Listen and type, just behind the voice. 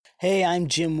Hey, I'm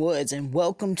Jim Woods, and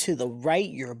welcome to the Write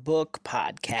Your Book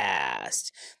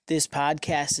podcast. This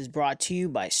podcast is brought to you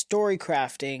by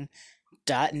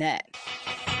storycrafting.net.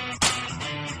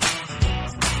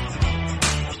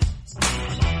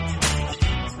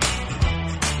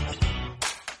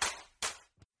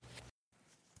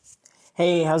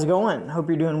 Hey, how's it going? Hope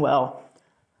you're doing well.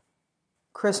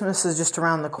 Christmas is just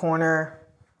around the corner.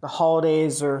 The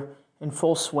holidays are in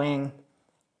full swing.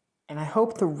 And I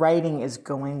hope the writing is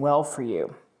going well for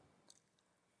you.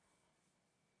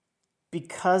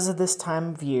 Because of this time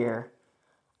of year,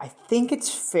 I think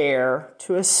it's fair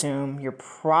to assume you're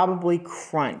probably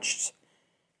crunched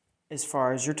as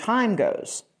far as your time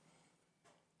goes.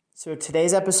 So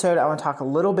today's episode, I want to talk a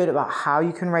little bit about how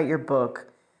you can write your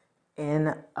book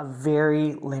in a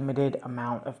very limited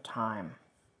amount of time.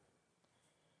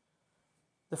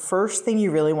 The first thing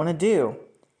you really want to do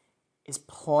is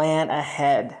plan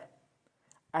ahead.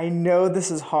 I know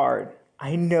this is hard.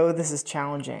 I know this is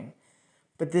challenging.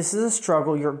 But this is a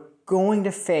struggle you're going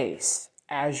to face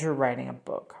as you're writing a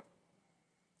book.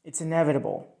 It's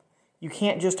inevitable. You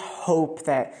can't just hope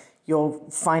that you'll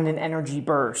find an energy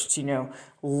burst,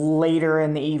 later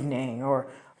in the evening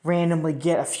or randomly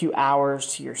get a few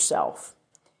hours to yourself.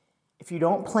 If you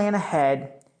don't plan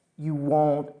ahead, you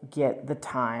won't get the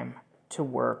time to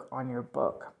work on your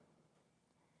book.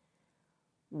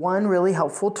 One really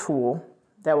helpful tool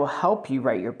that will help you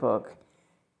write your book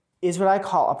is what I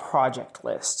call a project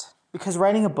list, because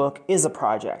writing a book is a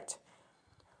project.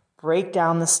 Break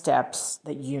down the steps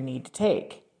that you need to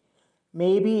take.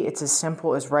 Maybe it's as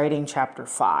simple as writing chapter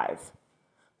 5.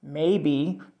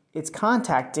 Maybe it's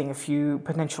contacting a few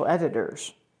potential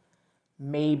editors.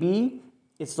 Maybe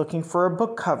it's looking for a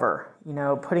book cover,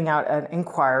 putting out an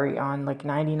inquiry on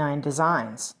 99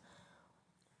 Designs.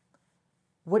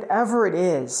 Whatever it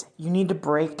is, you need to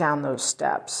break down those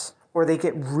steps, or they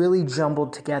get really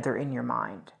jumbled together in your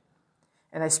mind.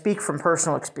 And I speak from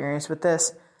personal experience with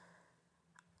this.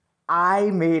 I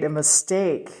made a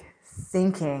mistake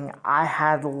thinking I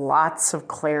had lots of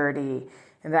clarity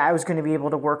and that I was going to be able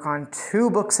to work on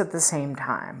 2 books at the same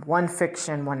time, one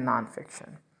fiction, one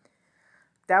nonfiction.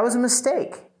 That was a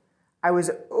mistake. I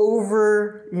was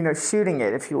shooting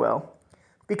it, if you will,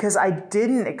 because I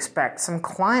didn't expect some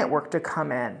client work to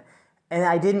come in, and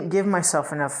I didn't give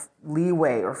myself enough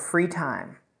leeway or free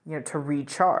time, to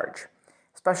recharge,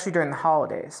 especially during the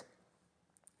holidays.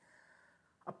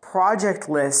 A project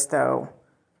list, though,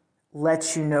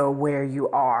 lets you know where you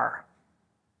are.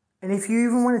 And if you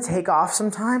even want to take off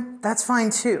some time, that's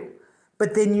fine too.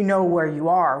 But then you know where you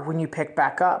are when you pick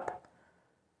back up.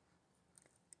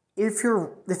 If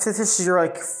this is your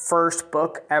first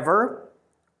book ever,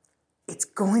 it's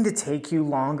going to take you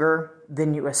longer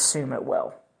than you assume it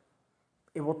will.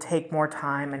 It will take more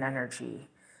time and energy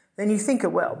than you think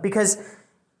it will, because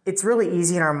it's really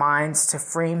easy in our minds to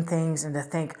frame things and to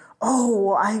think,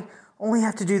 I only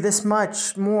have to do this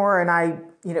much more, and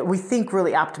we think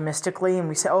really optimistically and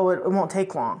we say, it won't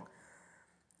take long.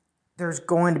 There's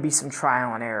going to be some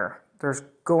trial and error. There's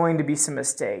going to be some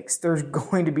mistakes. There's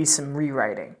going to be some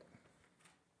rewriting.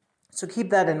 So keep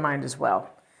that in mind as well.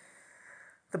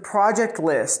 The project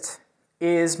list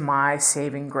is my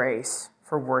saving grace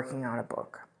for working on a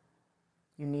book.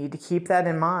 You need to keep that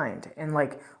in mind and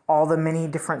all the many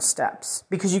different steps,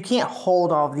 because you can't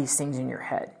hold all of these things in your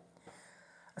head.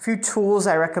 A few tools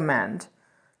I recommend: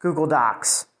 Google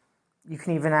Docs. You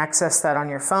can even access that on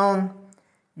your phone.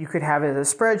 You could have it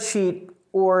as a spreadsheet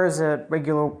or as a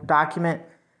regular document,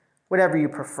 whatever you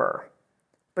prefer.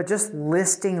 But just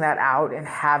listing that out and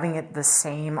having it the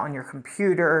same on your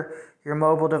computer, your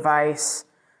mobile device,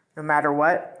 no matter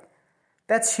what,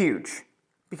 that's huge.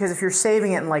 Because if you're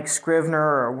saving it in Scrivener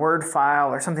or a Word file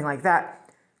or something like that,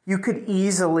 you could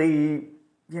easily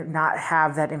not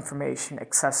have that information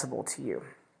accessible to you.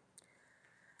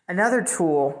 Another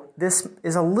tool, this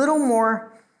is a little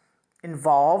more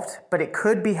involved, but it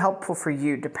could be helpful for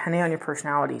you depending on your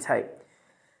personality type.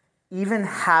 Even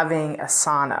having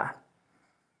Asana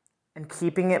and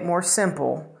keeping it more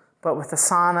simple, but with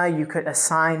Asana you could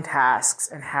assign tasks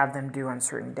and have them due on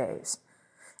certain days.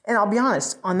 And I'll be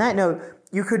honest, on that note,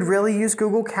 you could really use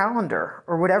Google Calendar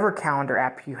or whatever calendar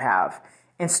app you have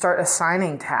and start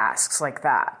assigning tasks like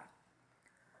that.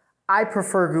 I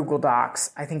prefer Google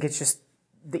Docs. I think it's just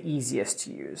the easiest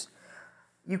to use.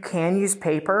 You can use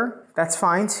paper, that's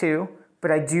fine too,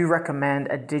 but I do recommend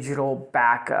a digital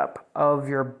backup of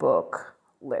your book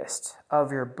list,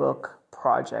 of your book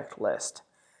project list.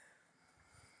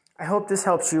 I hope this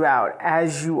helps you out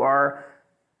as you are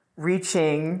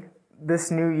reaching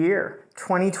this new year.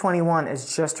 2021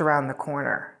 is just around the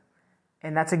corner,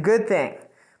 and that's a good thing.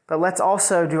 but let's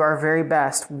also do our very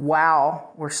best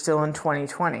while we're still in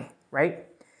 2020, right?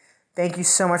 Thank you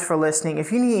so much for listening.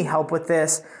 If you need any help with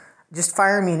this, just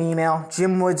fire me an email,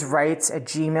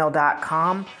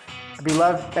 jimwoodswrites@gmail.com.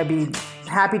 I'd be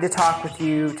happy to talk with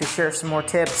you, to share some more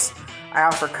tips. I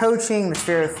offer coaching that's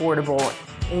very affordable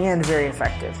and very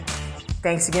effective.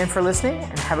 Thanks again for listening,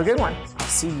 and have a good one. I'll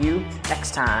see you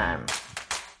next time.